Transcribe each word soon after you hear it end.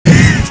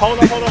Hold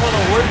on.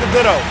 Where's the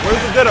ditto?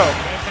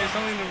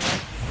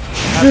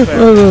 That's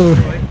fair.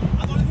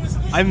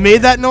 I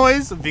made that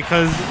noise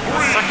because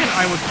the second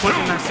I was put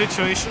in that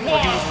situation where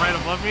he was right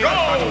above me, I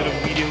thought he would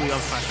immediately up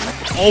smash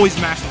me. Always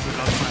mashes with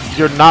up smash.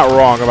 You're not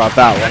wrong about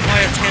that one. That's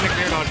why I have panic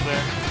air dodge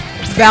there.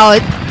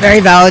 Valid. Very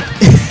valid.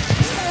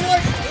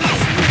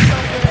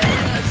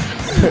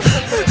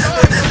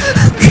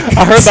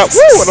 I heard that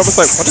woo, and I was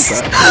like, what is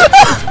that?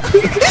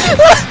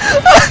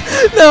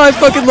 No, I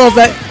fucking love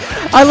that.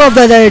 I love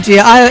that energy.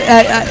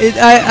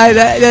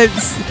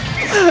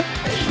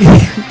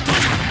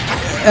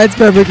 That's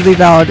perfectly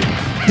valid.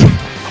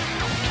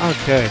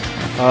 Okay.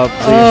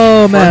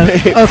 Oh man.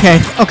 Okay.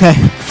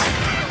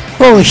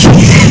 Holy shit.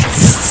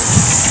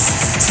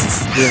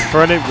 The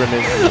Infernape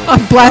grenade.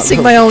 I'm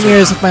blasting my own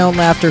ears with my own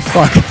laughter.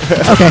 Fuck.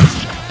 Okay.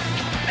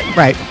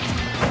 Right.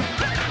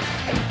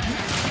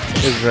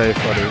 It's very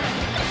funny.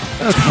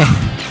 Okay.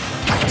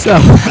 So.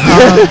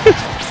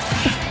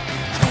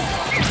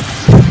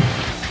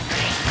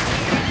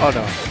 Oh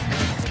no.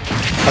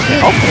 Okay.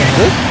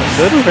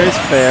 Good. Very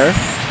fair.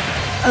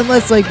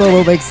 Unless like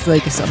Bobo makes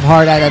like some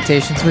hard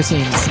adaptations, we're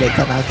seeing Snake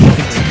come out.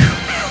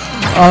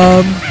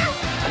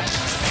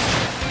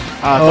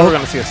 I thought we were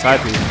gonna see a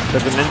side B.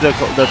 There's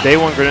the day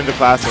one Greninja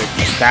Classic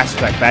dash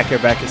attack, back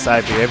air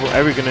side B.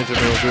 Every Greninja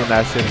was doing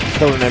that shit and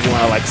killing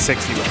everyone at like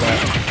 60 with that.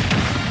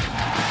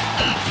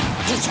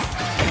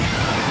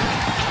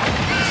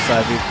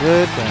 Side B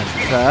good, dash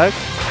attack.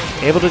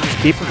 Able to just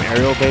keep him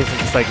aerial base and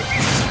just like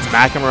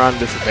smack him around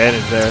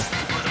disadvantage there.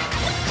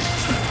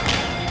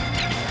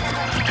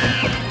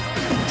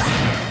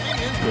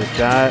 With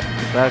that,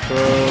 back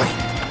row.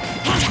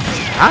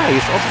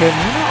 Nice, okay,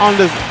 on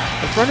this.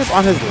 Infernape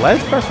on his ledge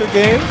pressure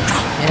game.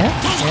 Yeah.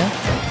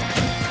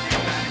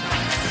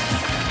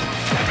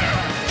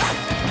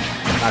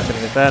 Not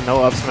gonna get that.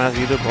 No up smash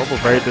either. Bobo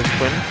very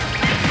disciplined.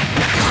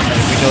 And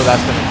we know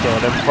that's gonna kill.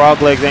 Them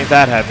frog legs ain't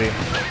that heavy.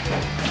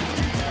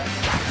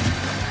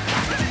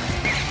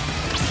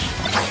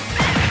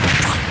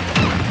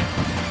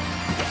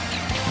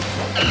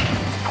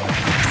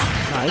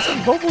 Nice.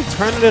 And Bobo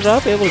turning it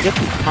up, able to get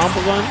the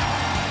combo gun.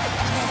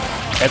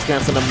 That's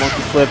gonna send a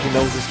monkey flip. He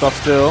knows his stuff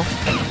still.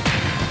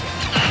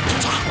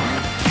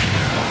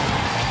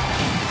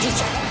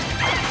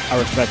 I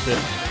respect it.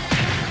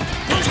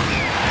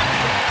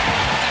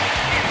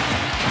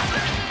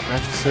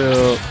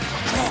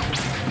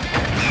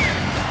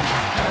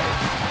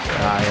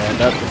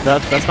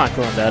 That's not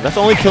killing that. That's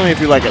only killing if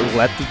you like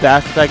let the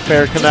dash attack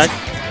pair connect.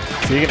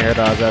 So you can air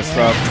dodge that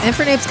stuff.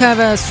 Infernape's kind of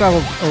a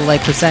struggle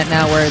like percent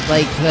now, where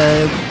like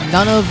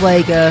none of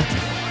the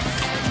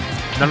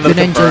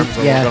confirms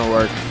are gonna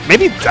work.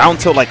 Maybe down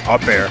to like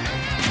up air,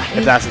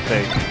 if that's the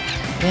thing.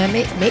 Yeah,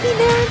 maybe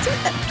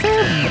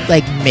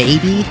like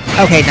maybe.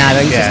 Okay, nah,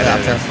 he's just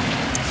up there.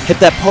 Hit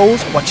that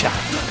pose. Watch out,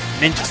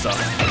 ninja stuff.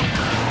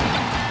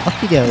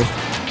 Okie doke.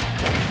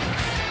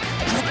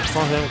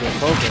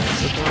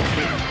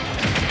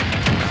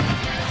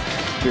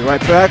 Be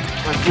right back.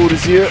 My food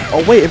is here.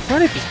 Oh wait,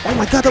 Infernape is. Oh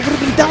my god, that would have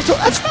been down to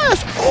F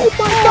smash. Oh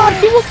my god,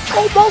 he was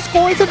almost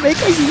going to make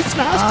a heat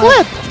smash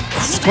clip.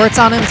 Squirts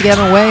on him to get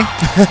him away.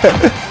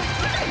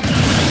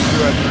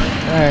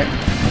 All right.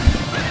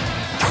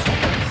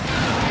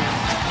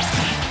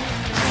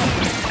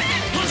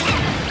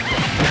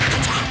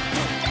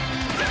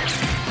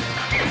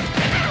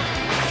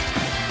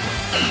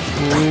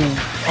 Ooh,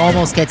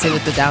 almost gets it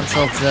with the down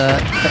tilt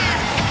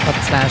up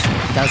smash.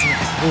 Doesn't.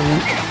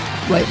 Ooh,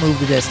 right move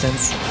the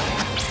distance.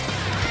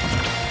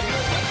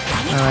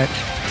 Alright.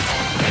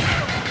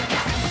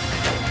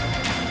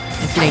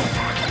 Infernape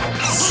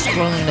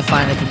struggling to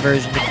find a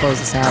conversion to close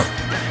this out.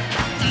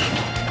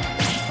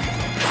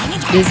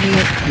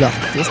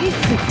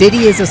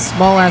 Diddy is a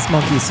small ass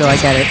monkey, so I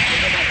get it.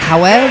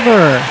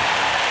 However,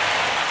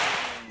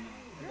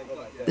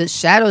 the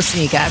Shadow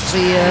Sneak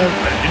actually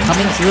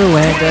coming through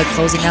and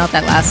closing out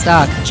that last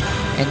stock.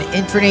 And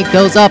Infernape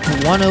goes up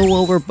 1-0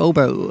 over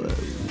Bobo.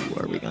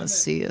 Are we going to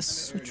see a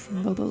switch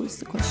from Bobo is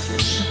the question.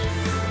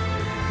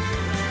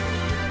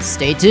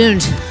 Stay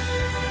tuned.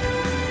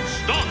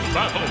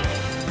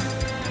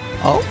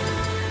 Oh?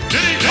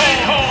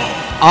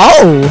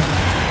 Oh!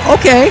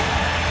 Okay.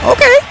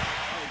 Okay.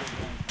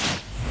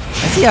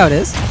 I see how it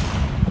is.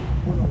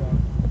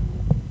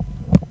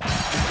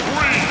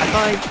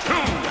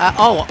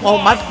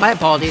 My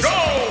apologies.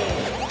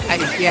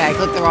 Yeah, I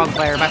clicked the wrong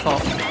player. My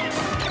fault.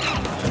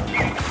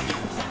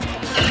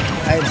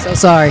 I am so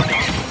sorry.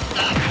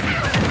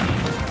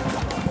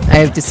 I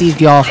have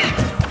deceived y'all.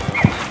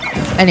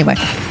 Anyway,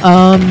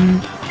 alright.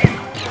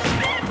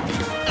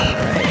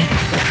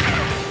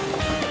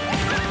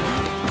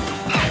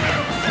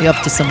 We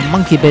up to some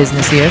monkey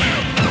business here.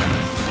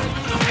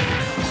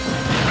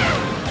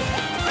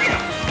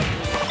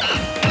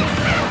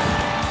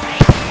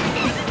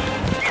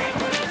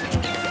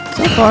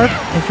 So far,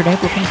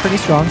 Infernape looking pretty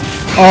strong.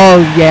 Oh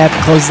yeah,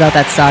 closes out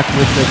that stock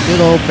with the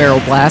good old barrel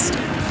blast.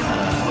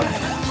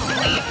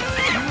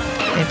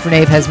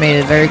 Infernape has made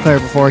it very clear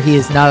before he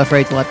is not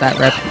afraid to let that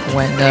rep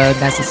when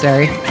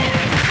necessary.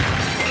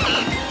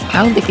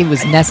 I don't think it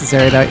was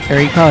necessary, though, or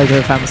he probably could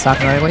have found the stock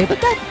the right way, but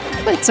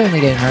it certainly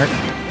didn't hurt.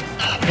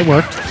 It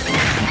worked.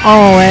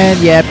 Oh, and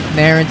yep,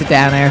 there into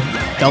down there.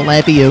 Don't let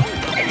it be you.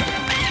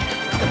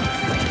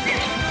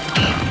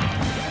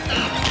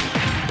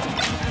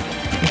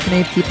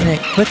 Infernape keeping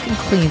it quick and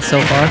clean so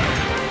far.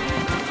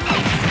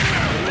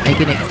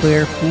 Making it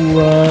clear who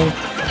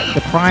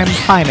the prime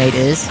primate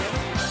is.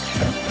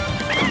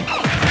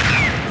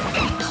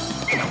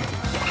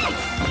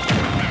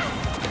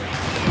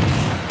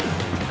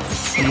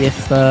 See if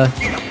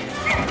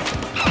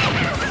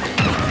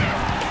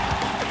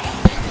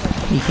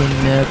he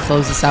can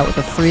close this out with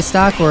a free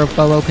stock, or if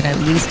Bobo can at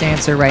least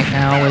answer right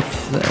now with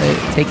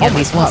taking at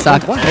least one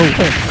stock. What?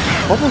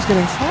 Oh, Bobo's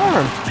getting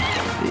farmed.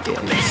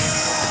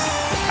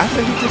 I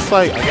think he just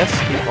like, I guess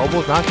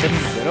Bobo's not getting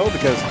Ditto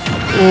because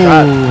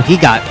ooh, he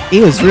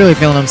was really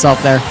feeling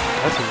himself there.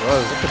 Yes, he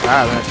was. Look at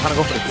that, man. Trying to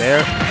go for the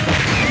dare.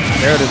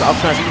 There it is. Up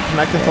smash. He can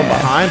connect it from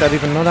behind. I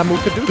didn't even know that move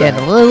could do that.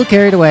 Getting a little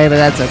carried away, but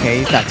that's okay.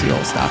 He's got 2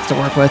 old stocks to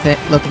work with it.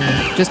 Looking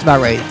just about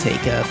ready to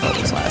take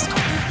Bobo's last.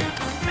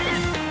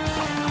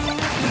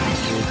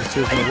 Just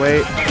choosing to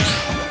wait.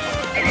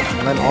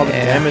 Letting all the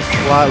damage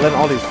fly. Letting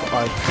all these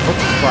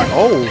hooks fly.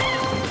 Oh!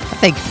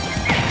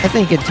 I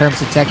think in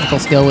terms of technical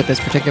skill with this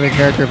particular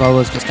character,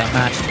 Bobo's just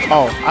unmatched.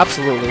 Oh,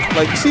 absolutely.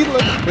 Like, see,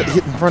 look,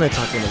 Infernape's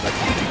not doing that.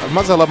 As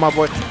much as I love my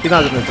boy, he's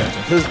not doing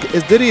intention.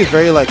 His Diddy is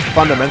very, like,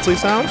 fundamentally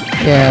sound.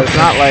 Yeah. It's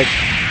not, like,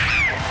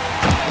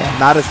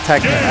 not as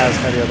tech as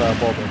any other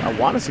Bobo. I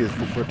want to see his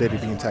Diddy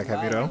being tech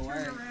heavy, though.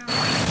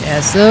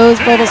 Yeah, so is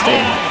Bobo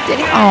staying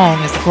Diddy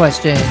on is the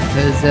question,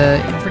 because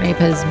Infernape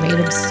has made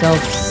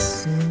himself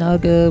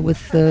snug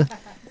with the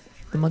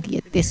monkey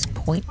at this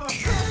point.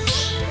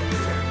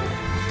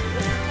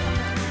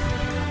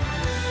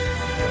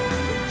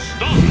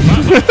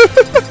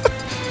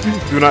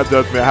 Do not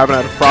judge me. I haven't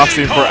had a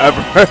frosting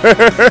forever.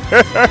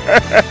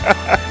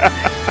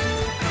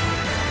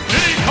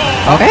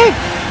 Okay.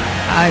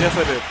 Yes,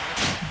 I did.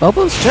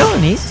 Bobo's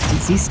chilling.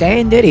 He's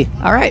staying Diddy.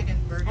 All right.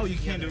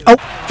 Oh,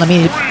 let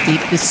me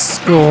update the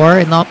score,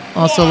 and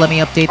also let me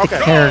update the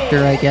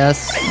character, I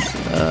guess.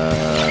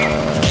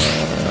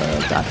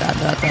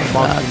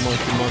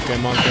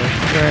 Monkey.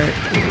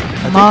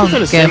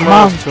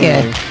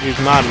 He's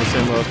not in the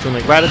same row of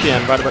tuning. Right at the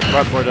end, right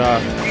where the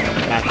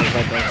match is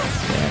right there.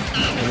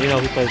 Yeah. And you know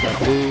he plays that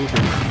blue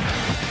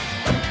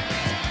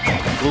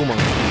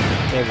monkey.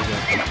 There we go.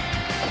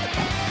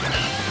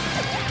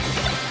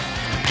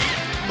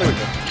 There we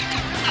go.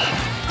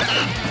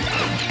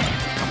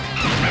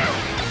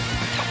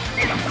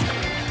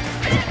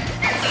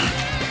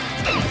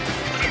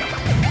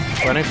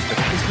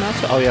 This match?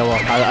 Oh yeah, well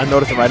I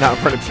noticed it right now.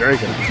 Infernape's very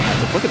good at this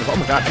matchup. Look at this. Oh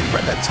my god, he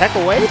read that tech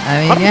away.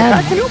 I mean,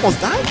 yeah. He almost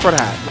died for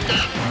that.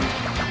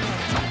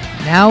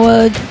 Now,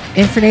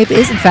 Infernape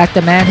is in fact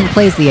the man who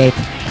plays the ape.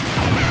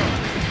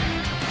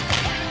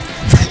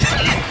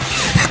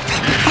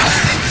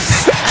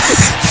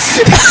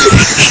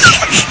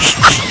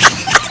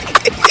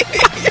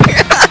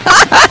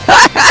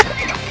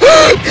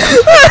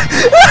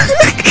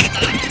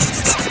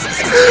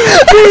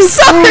 I'm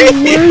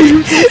sorry.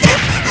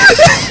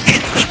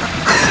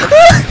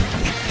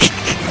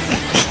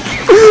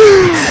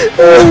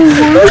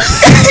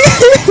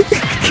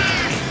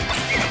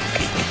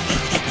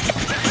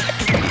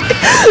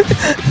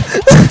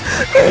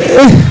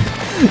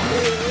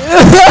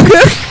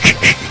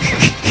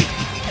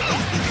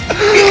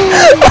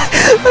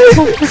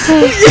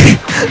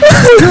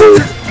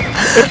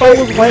 If I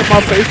was white,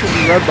 my face would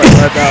be red right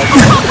now.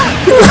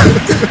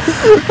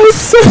 I'm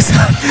so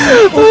sorry.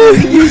 Oh,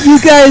 you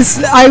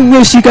guys, I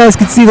wish you guys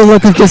could see the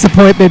look of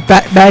disappointment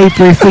Maddie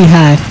briefly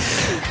had.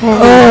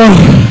 Oh.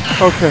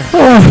 Okay.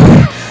 Oh.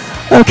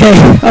 Okay.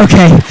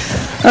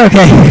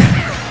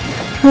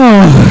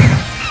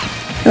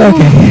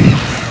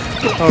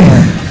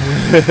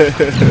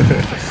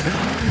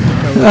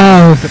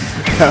 Oh.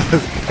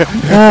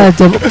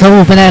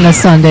 Double banana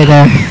sundae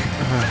there.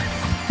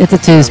 It's a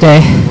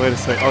Tuesday. Wait a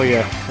second. Oh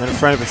yeah, and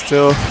Infernape is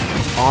still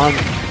on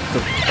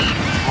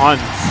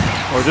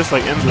or just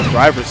like in the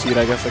driver's seat,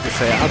 I guess I could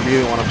say. I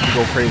really want to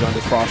go crazy on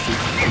this Frosty.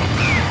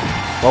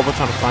 Bobo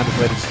trying to find a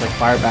way to just like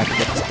fire back and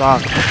get the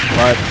stock,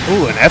 but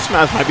ooh, an F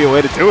smash might be a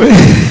way to do it.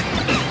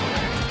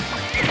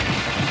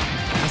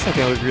 That's like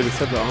I really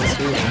said that on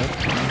stream, man.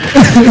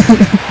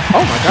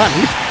 Oh my god,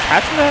 he's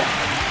catching that.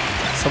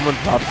 Someone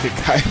dropped it,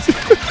 guys.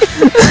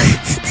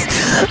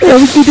 It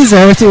would be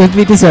deserved. It would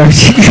be deserved.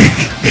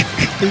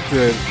 He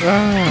did.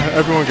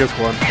 Everyone gets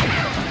one.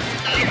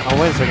 Oh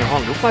wait a second,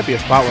 hold on. This might be a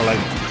spot where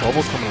like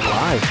Bobo's coming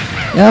alive.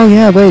 Oh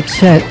yeah, wait,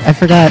 shit. I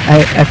forgot.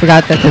 I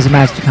forgot that there's a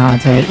match to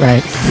commentate,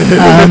 right?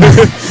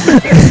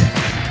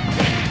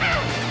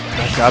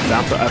 Nice job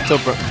down to F.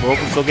 Bobo's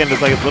still getting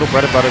this like his little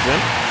bread and butter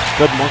in.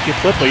 Good monkey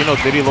flip, but you know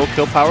Diddy low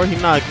kill power. He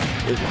not.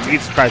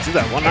 Jesus Christ, he's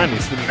at 190.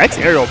 So the next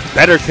aerial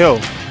better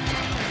kill.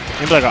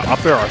 Maybe like an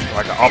up air or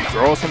like an up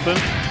throw or something.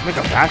 Make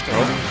a back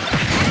throw.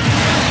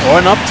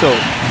 Or an up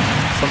tilt.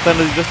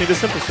 Sometimes you just need a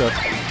simple shot.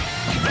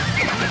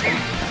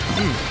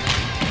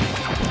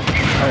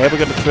 Able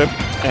to get the trip,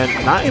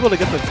 and not able to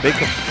get the big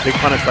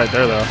punish right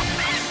there, though.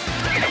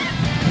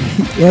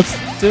 Yep.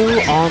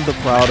 Still on the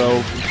prowl,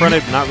 though.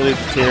 Infernape not really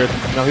deterred.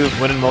 You know, he was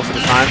winning most of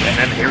the time, and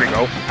then here we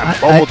go.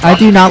 I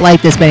do not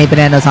like this many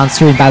bananas on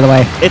stream, by the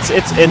way. It's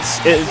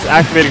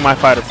activating my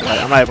fight or flight.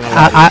 I'm not even gonna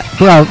lie.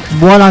 Bro,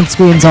 one on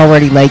screen's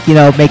already, like, you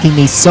know, making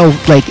me so,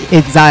 like,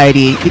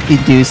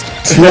 anxiety-induced.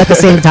 Two at the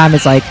same time,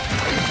 it's like,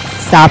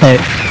 stop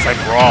it. It's like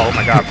Brawl. Oh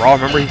my god, Brawl.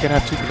 Remember he could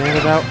have 2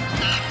 bananas out?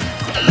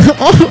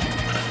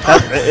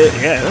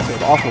 Yeah, that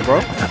was awful, bro.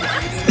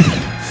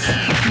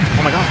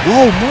 Oh my god.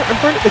 Whoa, more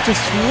Infernape. It's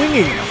just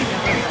swinging.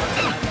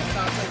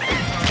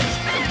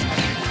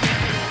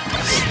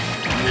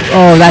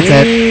 Oh, that's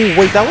it.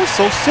 Wait, that was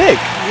so sick.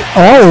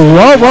 Oh,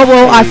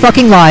 whoa. I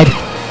fucking lied.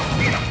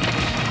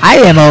 I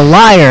am a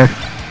liar.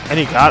 And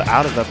he got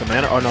out of that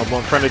banana. Oh no,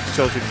 well, Infernape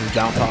shows you the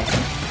down toss.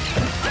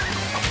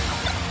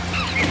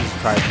 Jesus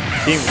Christ.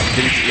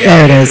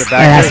 There it is.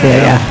 That's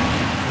it, yeah.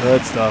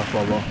 Good stuff,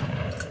 Bobo.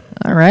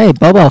 All right,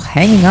 Bobo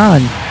hanging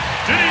on.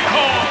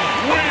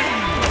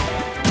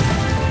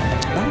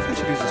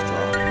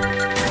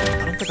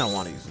 I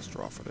want to use this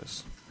draw for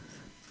this.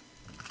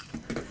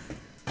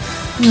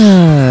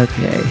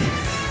 Okay.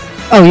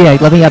 Oh yeah,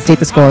 let me update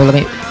the score. Let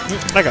me.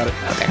 I got it.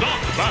 Okay.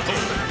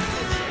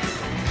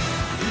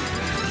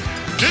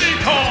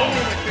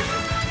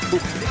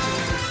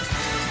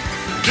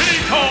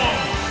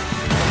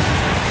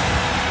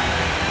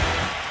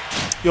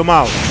 Yo,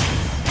 Miles,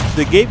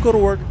 did Gabe go to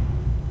work?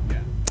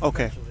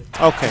 Okay.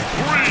 Okay.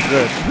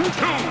 Good. 3, 2,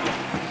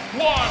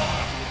 1,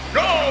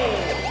 go!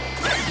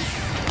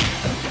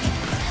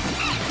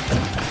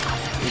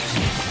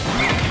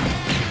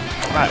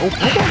 Right.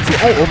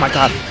 Oh my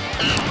god.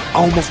 I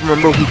almost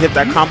remember he hit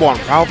that combo on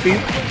Proud Feet.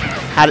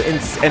 Had it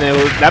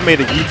that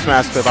made a huge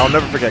smash clip. I'll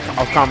never forget.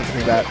 I was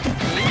commenting that.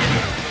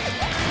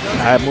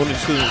 Moon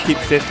just keep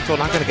stage control.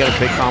 Not gonna get a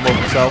big combo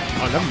himself.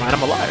 Oh, never mind.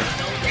 I'm a liar.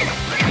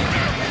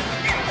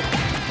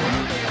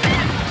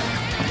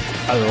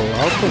 I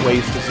love the way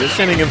he's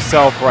positioning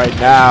himself right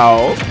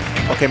now.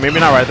 Okay, maybe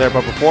not right there,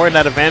 but before in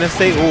that advantage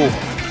state, ooh,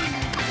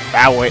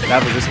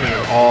 that positioning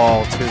is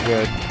all too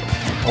good.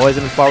 Always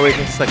in the spot where you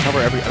can just like cover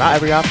not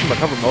every option, but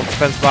cover most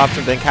defensive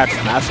options, then catch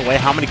smash away.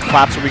 How many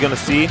claps are we gonna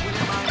see?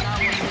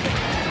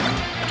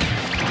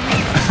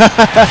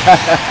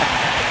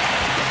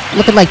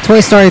 Looking like Toy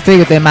Story 3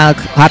 with the amount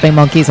of clapping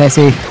monkeys I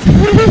see.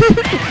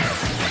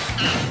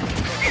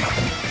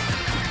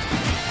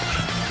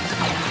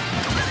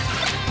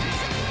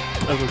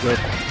 That was good.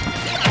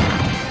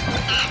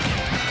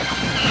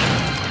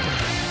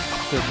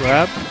 Good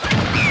grab.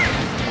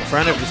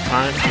 Infernape was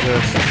trying to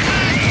just...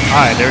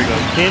 Alright, there we go.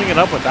 Cleaning it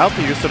up without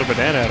the use of the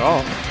banana at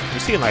all.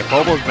 You're seeing like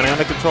Bobo's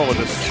banana control is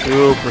just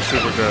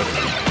super good.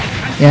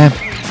 Yeah.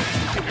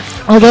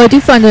 Although I do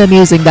find it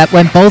amusing that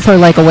when both are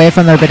like away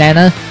from their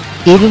banana,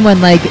 even when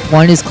like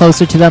one is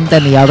closer to them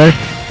than the other,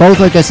 both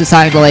are just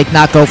deciding to like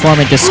not go for them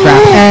and just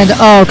scrap. And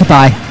oh,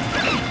 goodbye.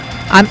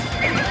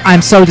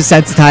 I'm so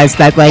desensitized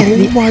that like.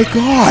 Oh my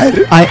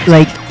god!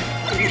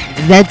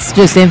 That's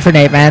just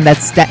Infernape, man.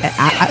 That's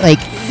like.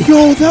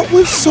 Yo, that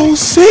was so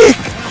sick.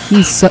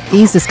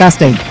 He's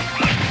disgusting.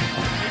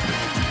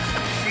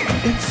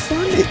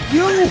 Infernape,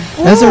 yo.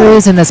 Bro. There's a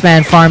reason this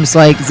man farms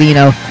like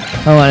Xeno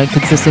on a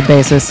consistent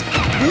basis.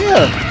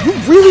 Yeah, you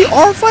really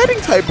are fighting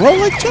type, bro.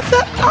 Like, check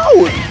that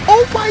out.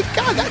 Oh my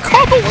god, that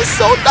combo was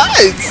so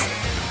nice.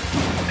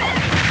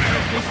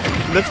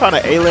 And they're trying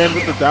to A-land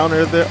with the down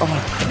air there. Oh my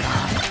god.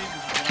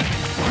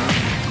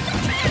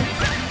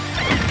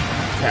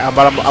 Yeah,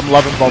 but I'm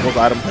loving Bobo's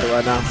item play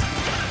right now.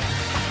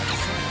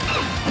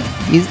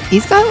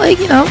 He's got like,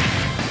 you know,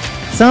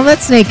 some of that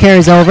snake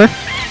carries over.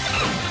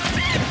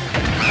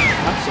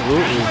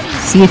 Absolutely.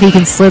 See if he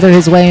can slither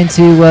his way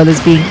into this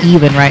being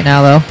even right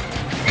now, though.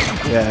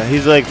 Yeah,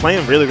 he's like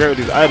playing really great with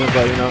these items,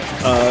 but you know,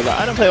 the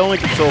item play only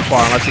gets so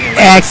far unless you can.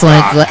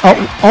 Excellent.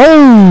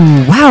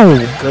 Oh, wow.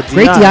 Good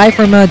Great DI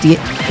from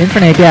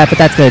Infernape, yeah, but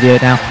that's gonna do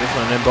it now. This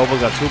one, and then Bobo's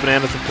got 2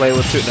 bananas to play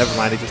with too. Never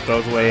mind, he just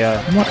throws away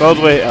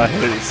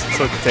his,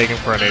 so he can take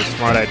Infernape.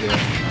 Smart idea.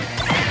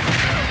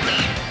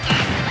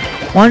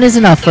 One is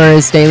enough for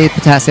his daily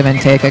potassium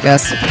intake, I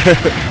guess.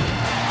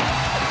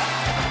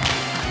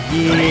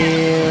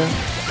 Yeah.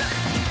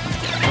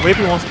 Maybe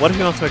he wants. What if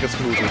he wants to make a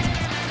smoothie?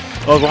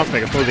 Oh, he wants to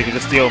make a smoothie. He can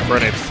just steal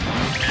Infernape's.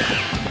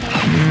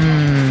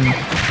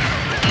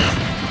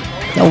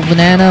 Double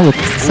banana with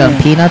some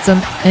peanuts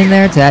in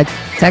there to add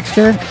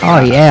texture.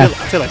 Oh yeah. I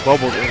feel like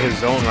Bobo's in his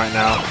zone right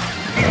now.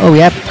 Oh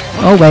yep.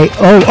 Oh wait.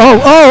 Oh!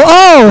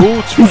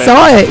 He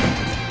saw it.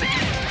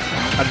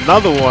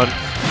 Another one.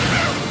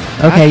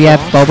 Okay, yeah,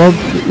 Bobo,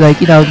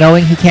 like, you know,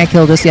 knowing he can't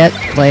kill this yet,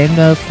 playing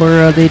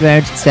for the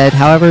advantage instead.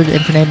 However,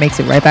 Infernape makes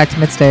it right back to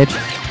mid-stage.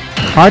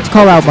 Hard to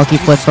call out monkey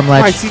flips from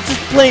ledge. Right, he's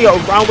just playing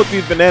around with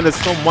these bananas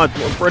so much.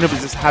 Infernape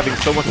is just having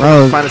so much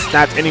Bro, fun trying to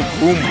snatch any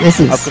room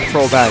of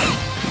control back.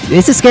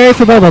 This is scary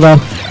for Bobo, though.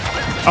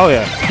 Oh,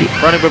 yeah.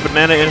 Infernape with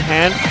banana in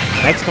hand.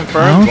 Next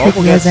confirmed. I don't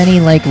think he has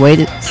any, like, way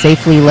to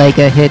safely, like,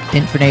 hit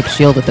Infernape's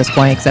shield at this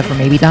point, except for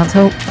maybe Dan's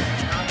Hope.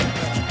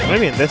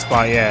 Maybe in this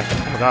spot, yeah.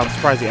 Oh my god, I'm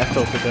surprised the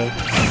F-tilt could do.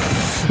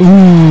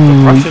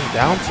 Ooh. Russian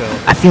down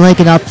tilt. I feel like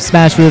an up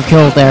smash would have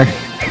killed there.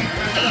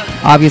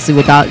 Obviously,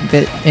 without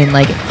bit in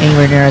like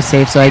anywhere near a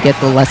safe, so I get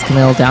the less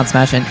committal down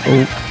smash and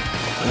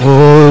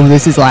oh,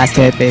 this is last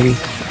hit, baby.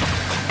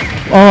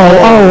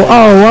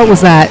 Oh, what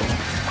was that?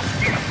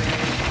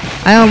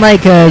 I don't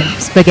like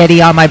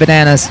spaghetti on my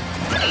bananas.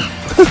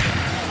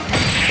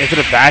 Is it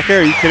a backer?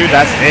 Are you kidding?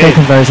 That's it. Full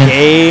conversion.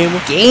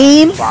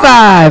 Game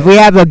 5. We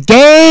have a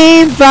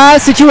Game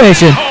 5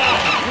 situation.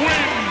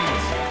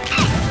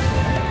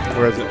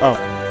 Where is it? Oh.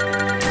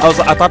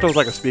 I thought it was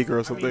like a speaker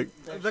or something.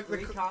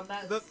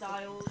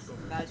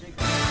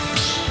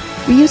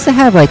 We used to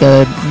have like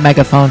a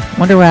megaphone.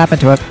 Wonder what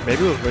happened to it.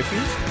 Maybe it was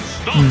Ricky's?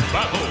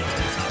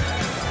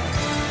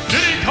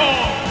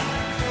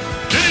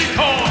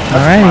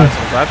 Alright. I'm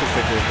glad to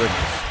think it was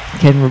Ricky's.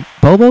 Can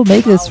Bobo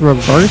make this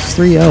reverse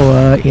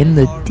 3-0 in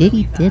the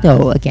Diddy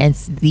Ditto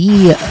against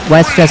the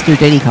Westchester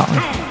Diddy Kong?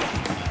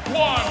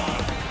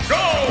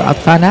 About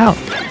to find out.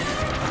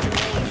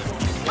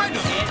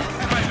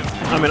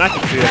 I mean, I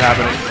can see it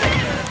happening.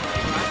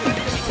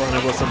 Going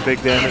in with some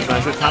big damage.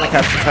 Nice. It kind of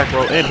catch the tech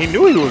roll in. He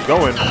knew he was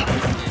going.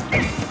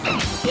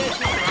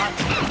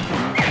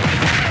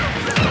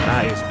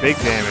 Nice. Big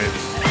damage.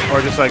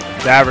 Or just like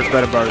the average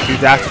better butter. Do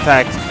dash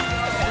attacks.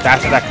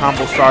 Dash attack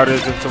combo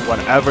starters into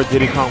whatever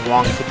Diddy Kong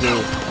wants to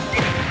do.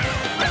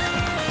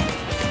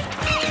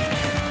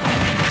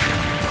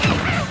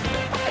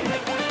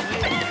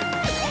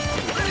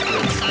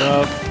 Good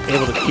stuff.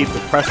 Able to keep the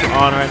pressure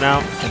on right now.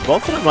 And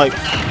both of them, like,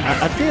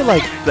 I feel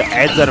like the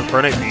edge that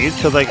Infernape needs,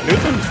 because, like,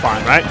 Newton's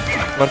fine, right?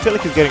 But I feel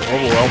like he's getting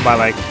overwhelmed by,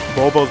 like,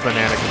 Bobo's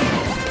banana.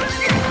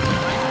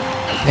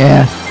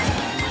 Yeah.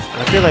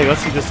 And I feel like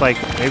once he just,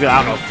 like, maybe,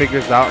 I don't know,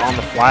 figures out on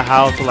the fly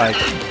how to, like,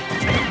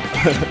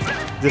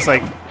 just,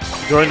 like,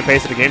 during the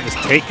pace of the game,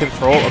 just take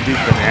control of these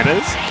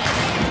bananas.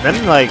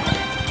 Then, like,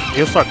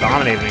 he'll start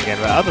dominating again.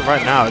 But other than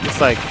right now, it's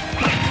just, like,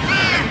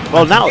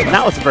 well, now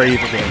it's a very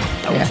even game,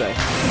 I would say.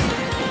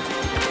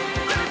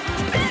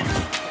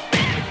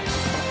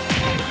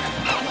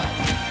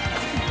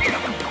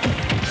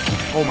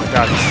 Oh my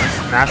god,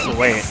 just smashed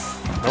away.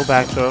 No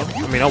back throw.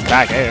 I mean, no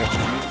back air.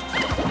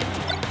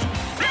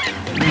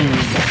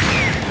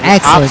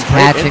 Excellent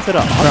catching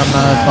from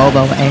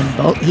Bobo,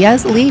 and he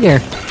has the leader.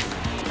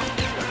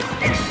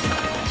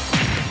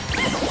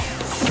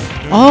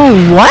 Oh,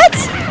 what?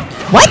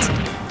 What?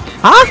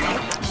 Huh?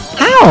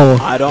 How?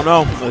 I don't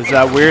know. There's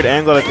that weird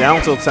angle that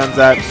down tilt sends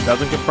that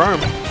doesn't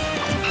confirm.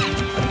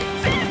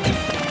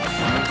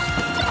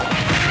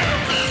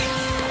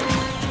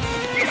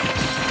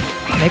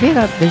 Maybe I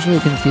got visually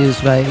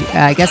confused by.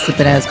 I guess the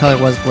banana's color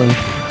was blue. You're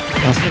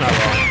not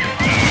wrong.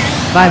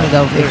 5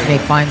 though,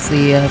 Infernape finds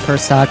the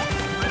first stock.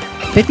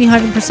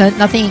 50-100%.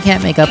 Nothing you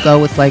can't make up though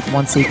with like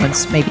one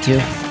sequence, maybe two.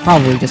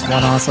 Probably just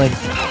one, honestly.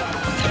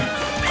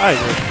 I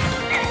agree.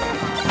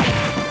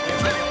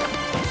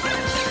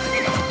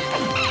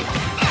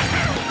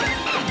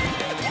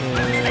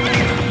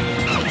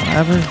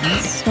 However,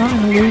 he's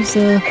starting to lose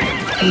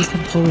his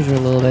composure a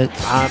little bit.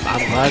 I'm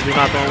glad you're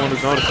not the only one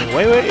who's noticing.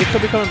 Wait, it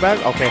could be coming back.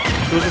 Okay,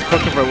 he was just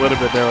cooking for a little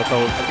bit there with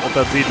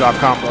the Z-drop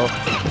combo.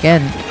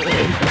 Again.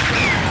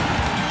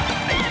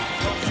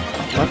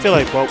 I feel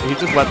like he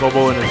just let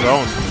Bobo in his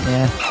zone.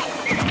 Yeah.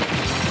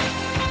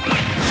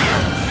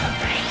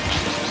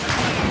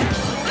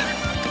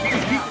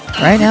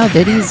 Right now,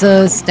 Diddy's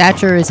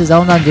stature is his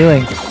own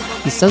undoing.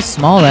 He's so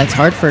small that it's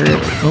hard for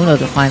Uno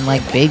to find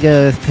like big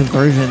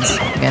conversions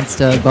against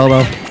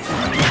Bobo.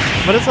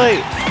 But it's like,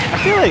 I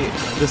feel like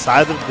the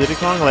size of Diddy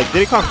Kong, like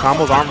Diddy Kong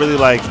combos aren't really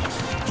like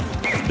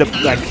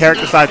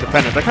character size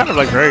dependent. They're kind of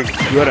like very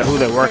good at who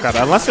they work at,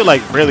 unless they're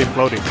like really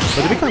floating.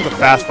 But Diddy Kong's a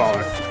fast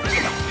faller.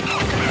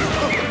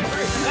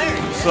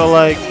 So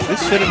like,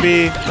 this shouldn't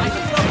be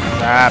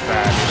that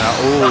bad, you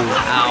know? Ooh.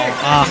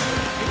 Ow.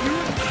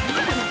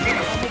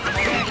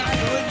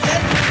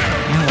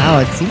 Wow,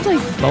 it seems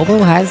like Bobo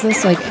has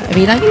this, like, I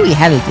mean, I knew he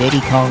had a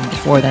Diddy Kong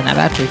before then. I've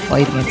actually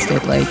played against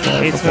it, like,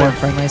 before in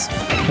friendlies.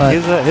 But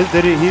his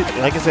Diddy,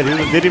 like I said, he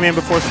was a Diddy man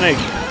before Snake.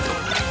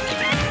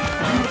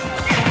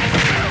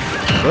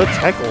 Good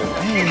tackle.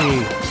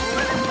 Hey.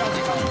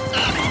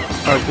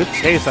 Or good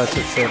chase, I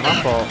should say.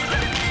 My fault.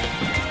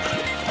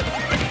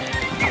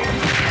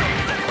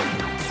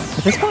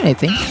 At this point, I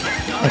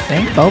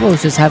think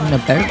Bobo's just having a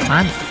better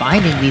time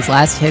finding these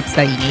last hits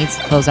that he needs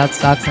to close out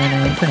stocks than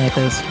an Infernape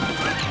is.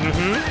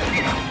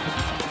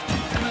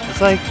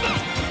 It's like,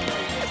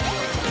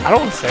 I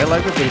don't want to say it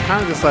like this, but he's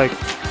kind of just like,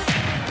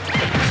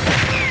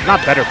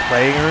 not better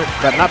playing,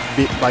 but not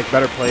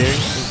better playing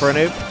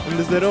Infernape in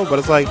this Ditto, but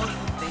it's like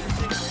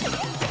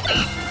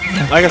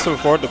I said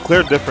before, the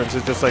clear difference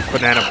is just like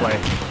banana play.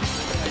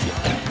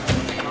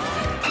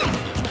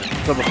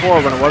 So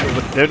before, when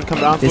it didn't come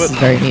down to it. This is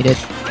very needed.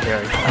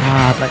 Very.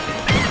 But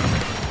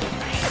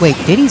wait,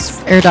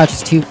 Diddy's air dodge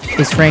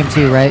is frame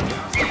 2, right?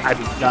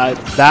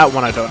 That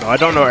one I don't know. I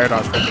don't know air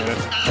dodge frame unit.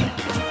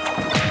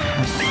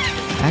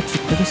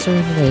 Actually, pretty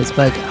certain it is,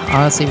 but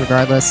honestly,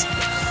 regardless.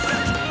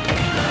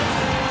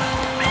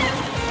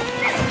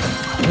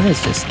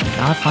 Luna's just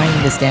not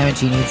finding this damage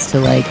he needs to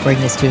like bring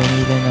this to an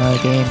even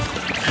game.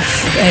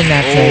 And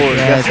that's it.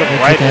 Gets it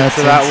right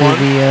into that one.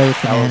 The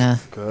That banana.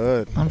 was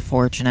good.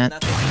 Unfortunate.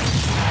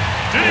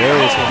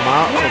 Okay, so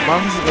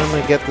Marcus is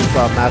going to get this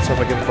matchup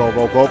against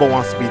Bobo. Bobo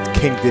wants to beat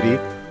King Diddy.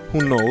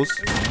 Who knows?